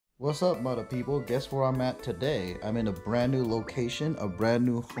What's up, mother people? Guess where I'm at today? I'm in a brand new location, a brand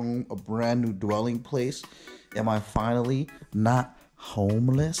new home, a brand new dwelling place. Am I finally not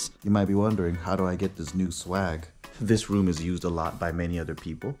homeless? You might be wondering, how do I get this new swag? This room is used a lot by many other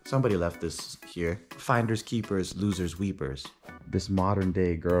people. Somebody left this here. Finders, keepers, losers, weepers. This modern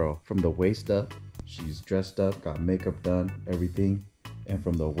day girl, from the waist up, she's dressed up, got makeup done, everything. And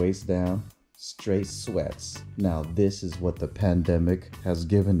from the waist down, straight sweats. Now this is what the pandemic has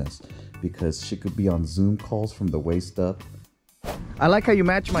given us, because she could be on Zoom calls from the waist up. I like how you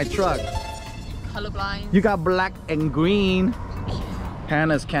match my truck. Colorblind. You got black and green.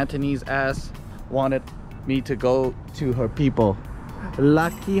 Hannah's Cantonese ass wanted me to go to her people.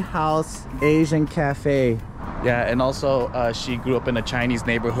 Lucky House Asian Cafe. Yeah, and also she grew up in a Chinese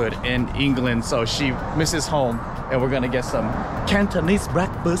neighborhood in England, so she misses home. And we're gonna get some Cantonese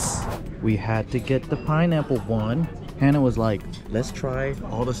breakfast. We had to get the pineapple one. Hannah was like, let's try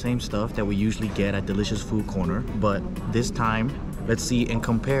all the same stuff that we usually get at Delicious Food Corner, but this time, let's see and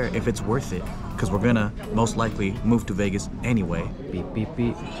compare if it's worth it. Because we're gonna most likely move to Vegas anyway. Beep, beep,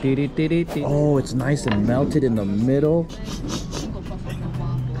 beep. Dee, dee, dee, dee, dee. Oh, it's nice and melted in the middle.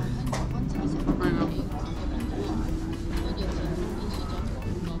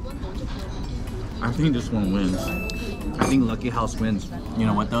 I think this one wins. I think Lucky House wins. You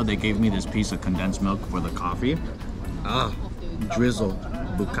know what though? They gave me this piece of condensed milk for the coffee. Ah, drizzle,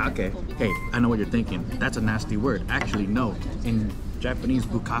 bukake. Hey, I know what you're thinking. That's a nasty word. Actually, no. In Japanese,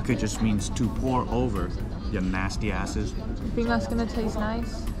 bukake just means to pour over. You nasty asses. You think that's gonna taste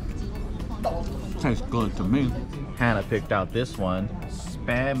nice? Tastes good to me. Hannah picked out this one.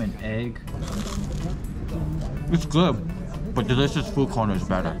 Spam and egg. It's good, but Delicious Food Corner is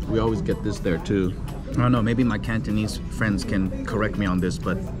better. We always get this there too. I don't know, maybe my Cantonese friends can correct me on this,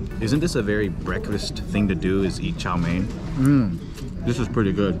 but isn't this a very breakfast thing to do, is eat chow mein? This is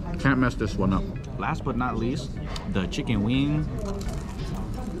pretty good. Can't mess this one up. Last but not least, the chicken wing.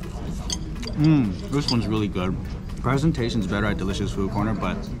 This one's really good. Presentation's better at Delicious Food Corner,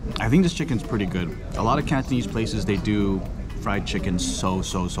 but I think this chicken's pretty good. A lot of Cantonese places, they do fried chicken so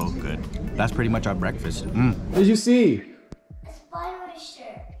good. That's pretty much our breakfast. What did you see? A spider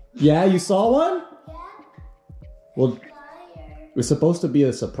shirt. Yeah, you saw one? Yeah. Well, Spider. it's supposed to be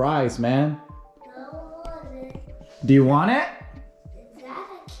a surprise, man. No, it isn't. Do you want it? Is that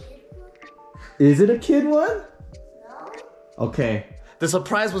a kid one? Is it a kid one? No. Okay. The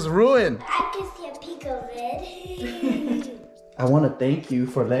surprise was ruined. I can see a peek of it. I want to thank you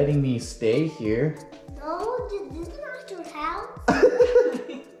for letting me stay here. No, this is not your house.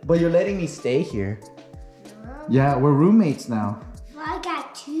 But you're letting me stay here. No. Yeah, we're roommates now. I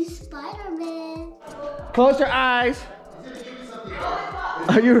got two Spider-Man. Close your eyes.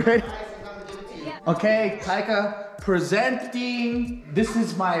 Are you ready? Okay, Taika, presenting. This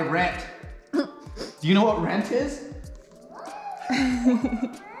is my rent. Do you know what rent is?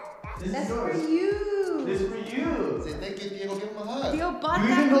 That's for you. This is for you. Say thank you, Diego. Give him a hug. Theo bought You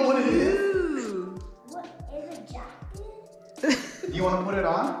that even know for what it is? you. What is a jacket? You want to put it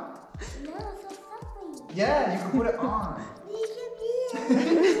on? No, it's a something. Yeah, you can put it on.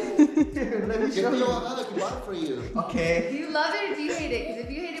 Here, let me Give show Diego a you. hug. He bought it for you. Okay. Do you love it or do you hate it? Because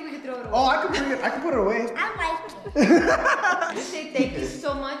if you hate it, we can throw it away. Oh, I can put it away. I like it. Just say thank you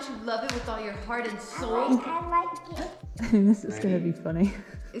so much. You love it with all your heart and soul. I like it. This is gonna be funny.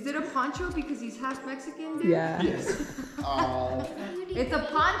 Is it a poncho because he's half Mexican, dude? Yeah. Yes. Oh, It's a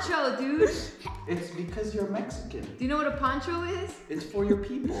poncho, dude. it's because you're Mexican. Do you know what a poncho is? It's for your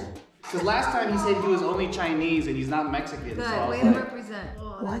people. Because last time he said he was only Chinese and he's not Mexican. Good. So I was Way to like, represent.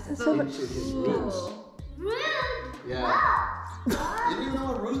 Oh, Why that's is it so so into his roots. cool. Rude. Yeah. You didn't even know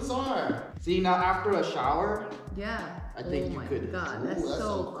what roots are. See, now after a shower, Yeah. I think oh you my could- God, Ooh, that's that's so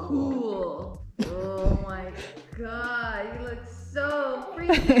so cool. Oh my God, you look so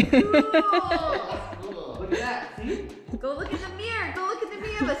freaking cool. Cool. look at that. See? Go look in the mirror. Go look in the mirror.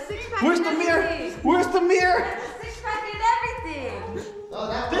 You have a six pack. Where's and the mirror? everything. Where's the mirror? You have a six pack and everything. Oh,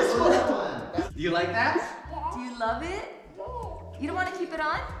 that This one. one. That one. That's Do you like that? Do you love it? You don't want to keep it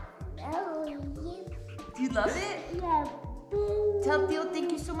on? Oh, Do you love it? yeah. Boo. Tell Theo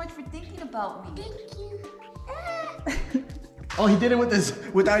thank you so much for thinking about me. Thank you. Oh, he did it with this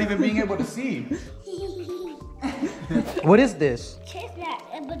without even being able to see. What is this? Taste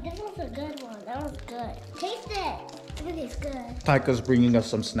that, but this was a good one. That was good. Taste it. Everything's good. Taika's bringing us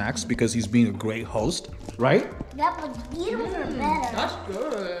some snacks because he's being a great host, right? Yeah, but these ones are better.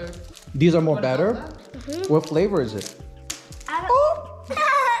 Good. These are more better. What flavor is it? I don't.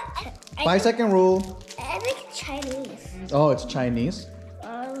 5-second rule. I think it's Chinese. Oh, it's Chinese.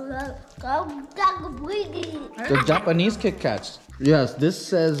 The Japanese Kit Kats. Yes, this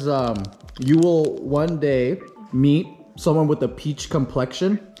says you will one day meet someone with a peach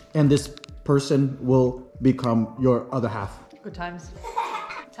complexion, and this person will become your other half. Good times.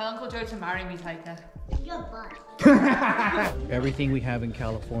 Tell Uncle Joe to marry me, Taika. Your butt. Everything we have in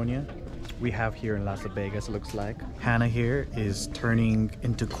California, we have here in Las Vegas, looks like. Hannah here is turning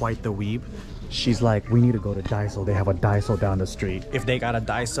into quite the weeb. She's like, we need to go to Daiso. They have a Daiso down the street. If they got a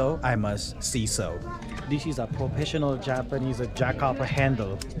Daiso, I must see so. This is a professional Japanese jack-off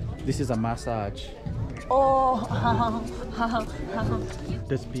handle. This is a massage. Oh,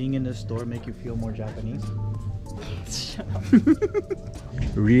 Does being in the store make you feel more Japanese?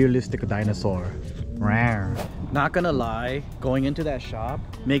 Realistic dinosaur. Rawr. Not gonna lie, going into that shop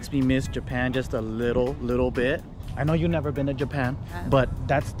makes me miss Japan just a little bit. I know you've never been to Japan, but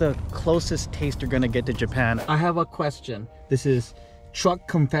that's the closest taste you're gonna get to Japan. I have a question. This is Truck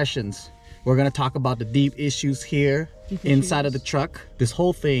Confessions. We're gonna talk about the deep issues here inside of the truck. This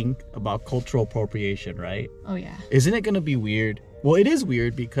whole thing about cultural appropriation, right? oh yeah. Isn't it gonna be weird? Well, it is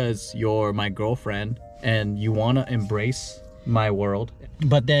weird because you're my girlfriend and you wanna embrace my world.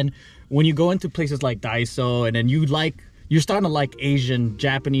 But then when you go into places like Daiso and then you're starting to like Asian,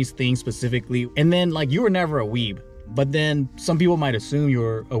 Japanese things specifically, and then like you were never a weeb, but then some people might assume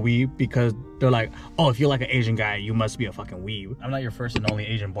you're a weeb because they're like, oh, if you're like an Asian guy, you must be a fucking weeb. I'm not your first and only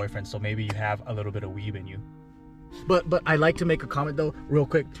Asian boyfriend, so maybe you have a little bit of weeb in you. But I like to make a comment though, real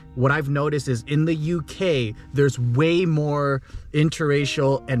quick. What I've noticed is in the UK, there's way more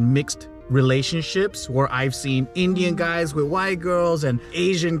interracial and mixed relationships where I've seen Indian guys with white girls and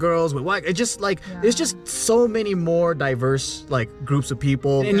Asian girls with white. It's just like, there's just so many more diverse like groups of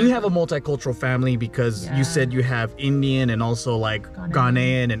people. And you have a multicultural family because you said you have Indian and also like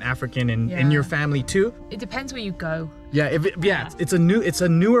Ghanaian and African in your family too. It depends where you go. Yeah, it's a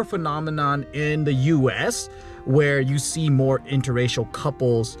newer phenomenon in the US where you see more interracial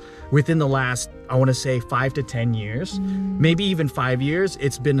couples within the last, I want to say 5 to 10 years, maybe even 5 years.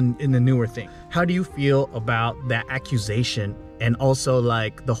 It's been in the newer thing. How do you feel about that accusation and also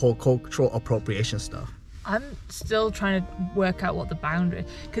like the whole cultural appropriation stuff? I'm still trying to work out what the boundary,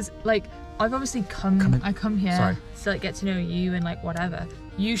 because like I've obviously come here to like get to know you and like whatever.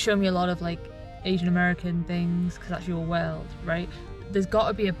 You show me a lot of like Asian American things because that's your world, right? There's got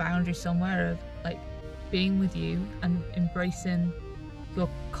to be a boundary somewhere of like being with you and embracing your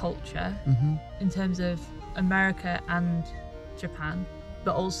culture in terms of America and Japan,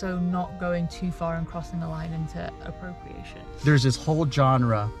 but also not going too far and crossing the line into appropriation. There's this whole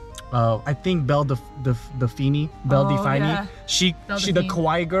genre. I think Belle Defini, she the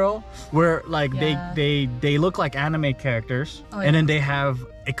kawaii girl, where like they look like anime characters, and then they have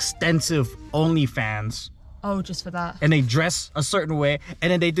extensive OnlyFans. Oh, just for that. And they dress a certain way,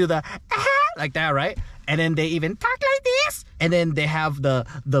 and then they do the like that, right? And then they even talk like this, and then they have the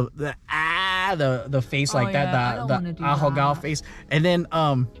face like that, the ahogao face, and then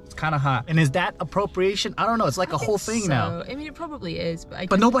it's kind of hot. And is that appropriation? I don't know. It's like a whole thing now. I mean, it probably is,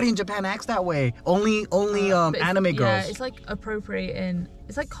 but nobody in Japan acts that way. Only anime girls. Yeah, it's like appropriating.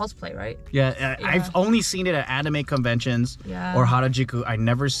 It's like cosplay, right? Yeah, I've only seen it at anime conventions or Harajuku. I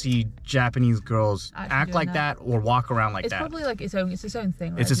never see Japanese girls act like that or walk around like that. It's probably like its own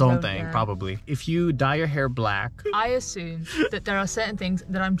thing, right? It's its own thing, probably. If you dye your hair black, I assume that there are certain things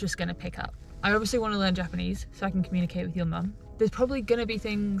that I'm just gonna pick up. I obviously want to learn Japanese so I can communicate with your mum. There's probably gonna be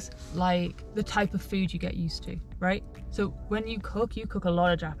things like the type of food you get used to, right? So when you cook a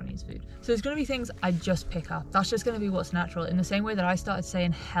lot of Japanese food. So there's gonna be things I just pick up. That's just gonna be what's natural, in the same way that I started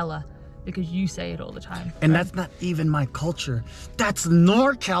saying hella because you say it all the time. And that's not even my culture. That's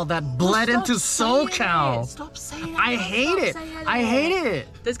NorCal that bled into SoCal. Stop saying it. I hate it. I hated it.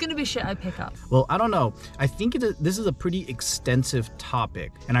 There's gonna be shit I pick up. Well, I don't know. I think this is a pretty extensive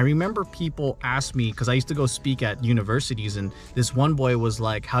topic. And I remember people ask me, because I used to go speak at universities, and this one boy was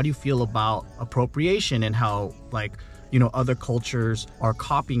like, how do you feel about appropriation and how like, you know, other cultures are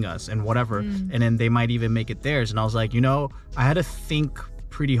copying us and whatever, and then they might even make it theirs. And I was like, you know, I had to think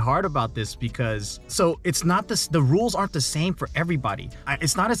pretty hard about this because it's not the rules aren't the same for everybody.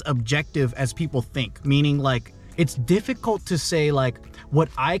 It's not as objective as people think, meaning like it's difficult to say like what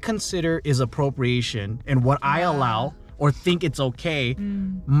I consider is appropriation and what I allow or think it's okay.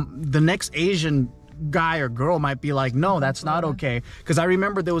 The next Asian guy or girl might be like, no, that's not okay. Because I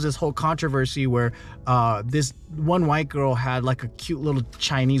remember there was this whole controversy where this one white girl had like a cute little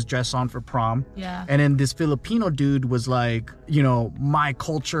Chinese dress on for prom. Yeah. And then this Filipino dude was like, you know, my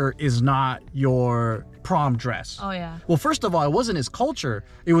culture is not your prom dress. Oh yeah. Well, first of all, it wasn't his culture.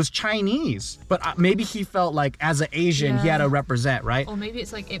 It was Chinese. But maybe he felt like as an Asian, he had to represent, right? Or maybe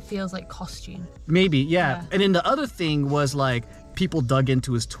it's like, it feels like costume. Maybe, yeah. And then the other thing was like, people dug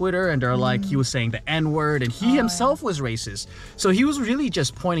into his Twitter and they're like, he was saying the N-word and he himself was racist. So he was really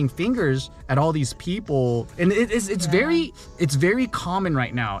just pointing fingers at all these people. And it's very common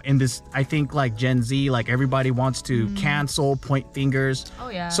right now in this, I think, like Gen Z, like everybody wants to cancel, point fingers. Oh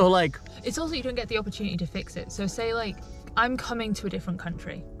yeah. So like, it's also, you don't get the opportunity to fix it. So say like, I'm coming to a different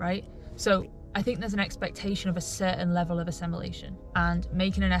country, right? So I think there's an expectation of a certain level of assimilation and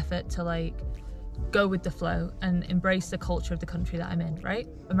making an effort to like go with the flow and embrace the culture of the country that I'm in, right?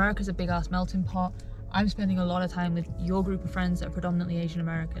 America's a big ass melting pot. I'm spending a lot of time with your group of friends that are predominantly Asian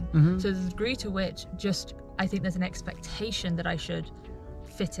American. So there's a degree to which I think there's an expectation that I should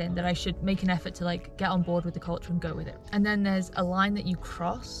fit in, that I should make an effort to like get on board with the culture and go with it. And then there's a line that you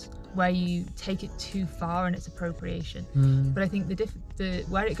cross where you take it too far and it's appropriation. But I think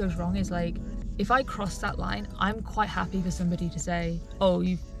where it goes wrong is like, if I cross that line, I'm quite happy for somebody to say, oh,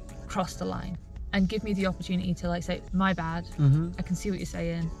 you've crossed the line, and give me the opportunity to like say, my bad, I can see what you're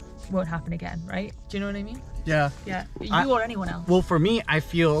saying, won't happen again, right? Do you know what I mean? yeah. Yeah, you or anyone else. Well, for me, I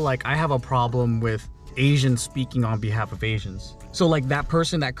feel like I have a problem with Asians speaking on behalf of Asians. So like that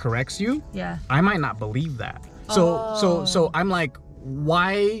person that corrects you, Yeah. I might not believe that. So I'm like,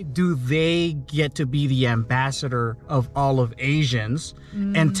 why do they get to be the ambassador of all of Asians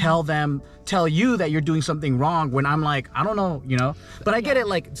and tell you that you're doing something wrong when I'm like, I don't know, you know? But I get it,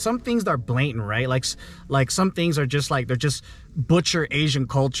 like some things are blatant, right? Like some things are just like, they're just butcher Asian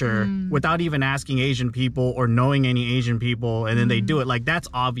culture without even asking Asian people or knowing any Asian people, and then they do it. Like that's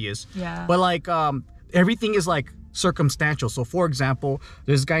obvious. Yeah. But like everything is like circumstantial. So for example,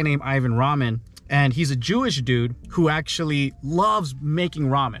 there's this guy named Ivan Ramen, and he's a Jewish dude who actually loves making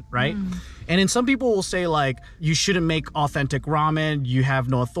ramen, right? And then some people will say like, you shouldn't make authentic ramen, you have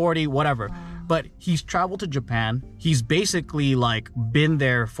no authority, whatever. But he's traveled to Japan. He's basically like been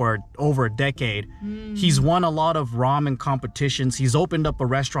there for over a decade. He's won a lot of ramen competitions. He's opened up a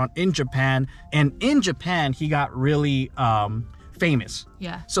restaurant in Japan, and in Japan, he got really famous.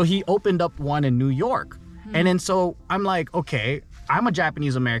 Yeah. So he opened up one in New York. And then so I'm like, okay, I'm a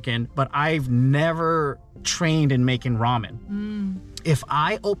Japanese American, but I've never trained in making ramen. If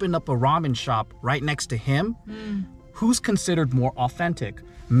I opened up a ramen shop right next to him, who's considered more authentic?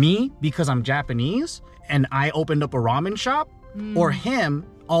 Me, because I'm Japanese and I opened up a ramen shop, or him,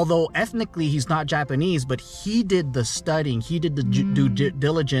 although ethnically he's not Japanese, but he did the studying, he did the due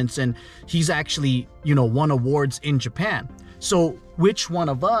diligence, and he's actually, you know, won awards in Japan. So which one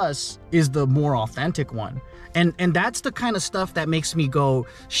of us is the more authentic one? And that's the kind of stuff that makes me go,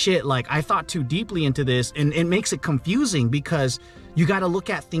 shit, like I thought too deeply into this, and it makes it confusing because you got to look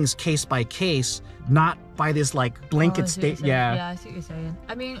at things case by case, not by this like blanket state. Yeah, I see what you're saying.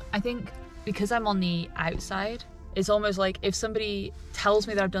 I mean, I think because I'm on the outside, it's almost like if somebody tells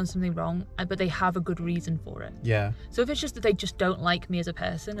me that I've done something wrong, but they have a good reason for it. Yeah. So if it's just that they just don't like me as a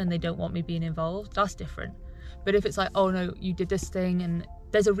person and they don't want me being involved, that's different. But if it's like, oh no, you did this thing and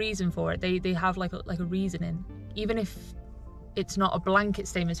there's a reason for it, they have like a reasoning, even if it's not a blanket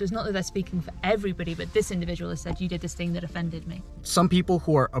statement. So it's not that they're speaking for everybody, but this individual has said you did this thing that offended me. Some people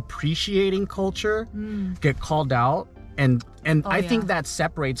who are appreciating culture get called out, and I think that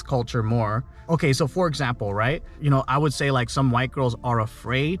separates culture more. Okay, so for example, right, you know, I would say like some white girls are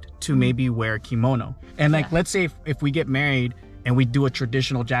afraid to maybe wear kimono, and like let's say if we get married and we do a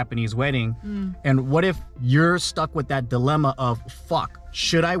traditional Japanese wedding, and what if you're stuck with that dilemma of, fuck,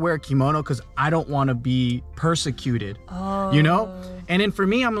 should I wear a kimono because I don't want to be persecuted, you know? And then for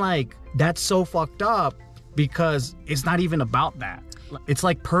me, I'm like, that's so fucked up because it's not even about that. It's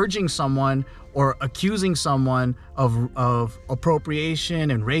like purging someone or accusing someone of appropriation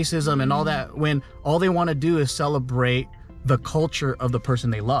and racism and all that, when all they want to do is celebrate the culture of the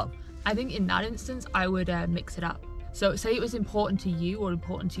person they love. I think in that instance, I would mix it up. So say it was important to you or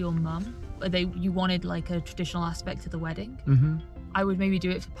important to your mum, or you wanted like a traditional aspect to the wedding, I would maybe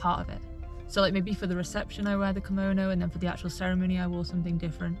do it for part of it. So like maybe for the reception I wear the kimono, and then for the actual ceremony I wore something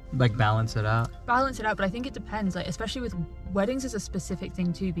different. Like balance it out? Balance it out, but I think it depends, like especially with weddings is a specific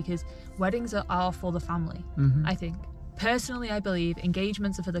thing too, because weddings are for the family, I think. Personally, I believe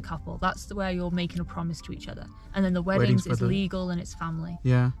engagements are for the couple. That's where you're making a promise to each other. And then the weddings is legal and it's family.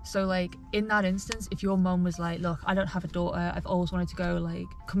 Yeah. So like in that instance, if your mum was like, look, I don't have a daughter, I've always wanted to go like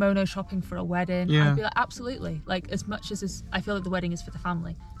kimono shopping for a wedding, I'd be like, absolutely. Like as much as I feel like the wedding is for the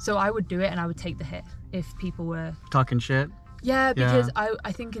family. So I would do it and I would take the hit if people were talking shit. Yeah, because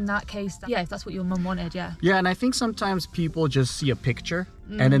I think in that case, if that's what your mum wanted, Yeah, and I think sometimes people just see a picture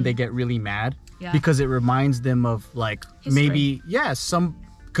and then they get really mad because it reminds them of like history. Maybe,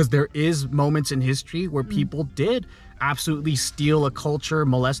 because there is moments in history where people did absolutely steal a culture,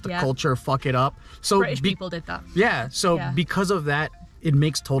 molest a culture, fuck it up. So British people did that. Yeah, so because of that, it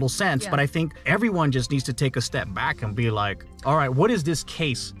makes total sense. But I think everyone just needs to take a step back and be like, all right, what is this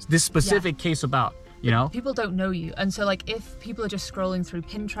case, this specific case about? You know, people don't know you, and so like if people are just scrolling through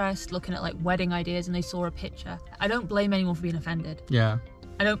Pinterest looking at like wedding ideas and they saw a picture, I don't blame anyone for being offended.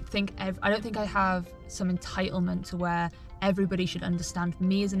 I don't think I have some entitlement to where everybody should understand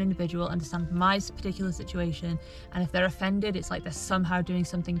me as an individual, understand my particular situation, and if they're offended, it's like they're somehow doing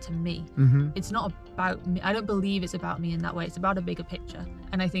something to me. It's not about me. I don't believe it's about me in that way. It's about a bigger picture.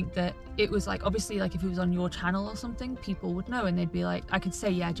 And I think that it was like, obviously, like if it was on your channel or something, people would know and they'd be like, I could say,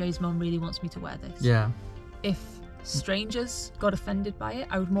 yeah, Jay's mum really wants me to wear this. If strangers got offended by it,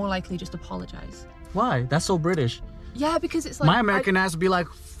 I would more likely just apologize. Why? That's so British. Yeah, because it's like my American ass would be like,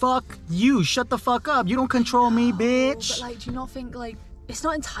 fuck you, shut the fuck up, you don't control me, bitch. But like, do you not think like, it's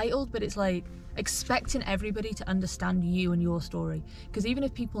not entitled, but it's like expecting everybody to understand you and your story, because even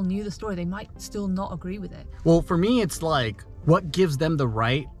if people knew the story, they might still not agree with it. Well, for me, it's like, what gives them the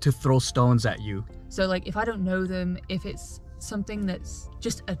right to throw stones at you? So like, if I don't know them, if it's something that's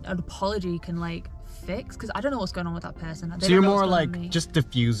just an apology can like fix, because I don't know what's going on with that person. So you're more like, just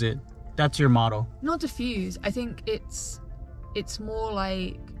diffuse it. That's your motto. Not diffuse. I think it's more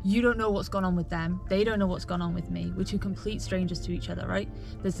like, you don't know what's gone on with them, they don't know what's gone on with me. We're two complete strangers to each other, right?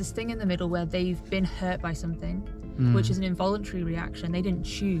 There's this thing in the middle where they've been hurt by something, which is an involuntary reaction. They didn't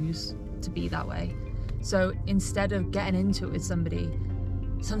choose to be that way. So instead of getting into it with somebody,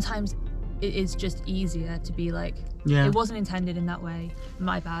 sometimes it is just easier to be like, it wasn't intended in that way,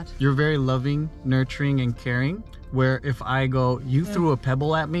 my bad. You're very loving, nurturing, and caring, where if I go, you threw a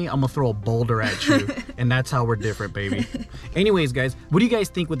pebble at me, I'm gonna throw a boulder at you. And that's how we're different, baby. Anyways, guys, what do you guys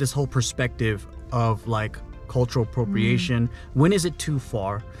think with this whole perspective of like cultural appropriation? When is it too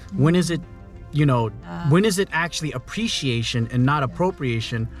far? When is it, you know, when is it actually appreciation and not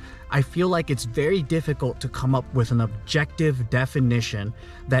appropriation? I feel like it's very difficult to come up with an objective definition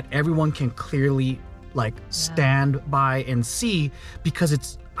that everyone can clearly like stand by and see,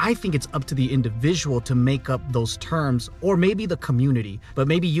 because I think it's up to the individual to make up those terms, or maybe the community, but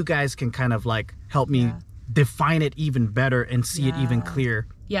maybe you guys can kind of like help me define it even better and see it even clearer.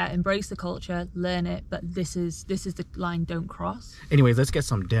 Embrace the culture, learn it, but this is the line, don't cross. Anyways, let's get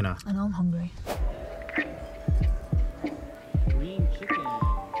some dinner. I know I'm hungry. Green chicken.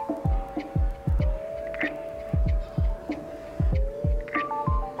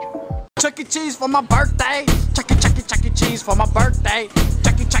 Chuck E. Cheese for my birthday. Chuck E. Cheese for my birthday.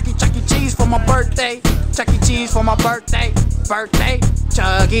 Chuck E. Cheese for my birthday. Chuck E. Cheese for my birthday. Birthday.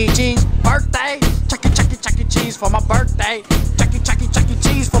 Chuck E. Cheese. Birthday. Chuck E. Cheese for my birthday. Chuck E.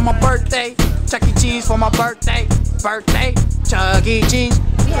 Cheese for my birthday. Chuck E. Cheese for my birthday. Birthday. Chuck E. Cheese.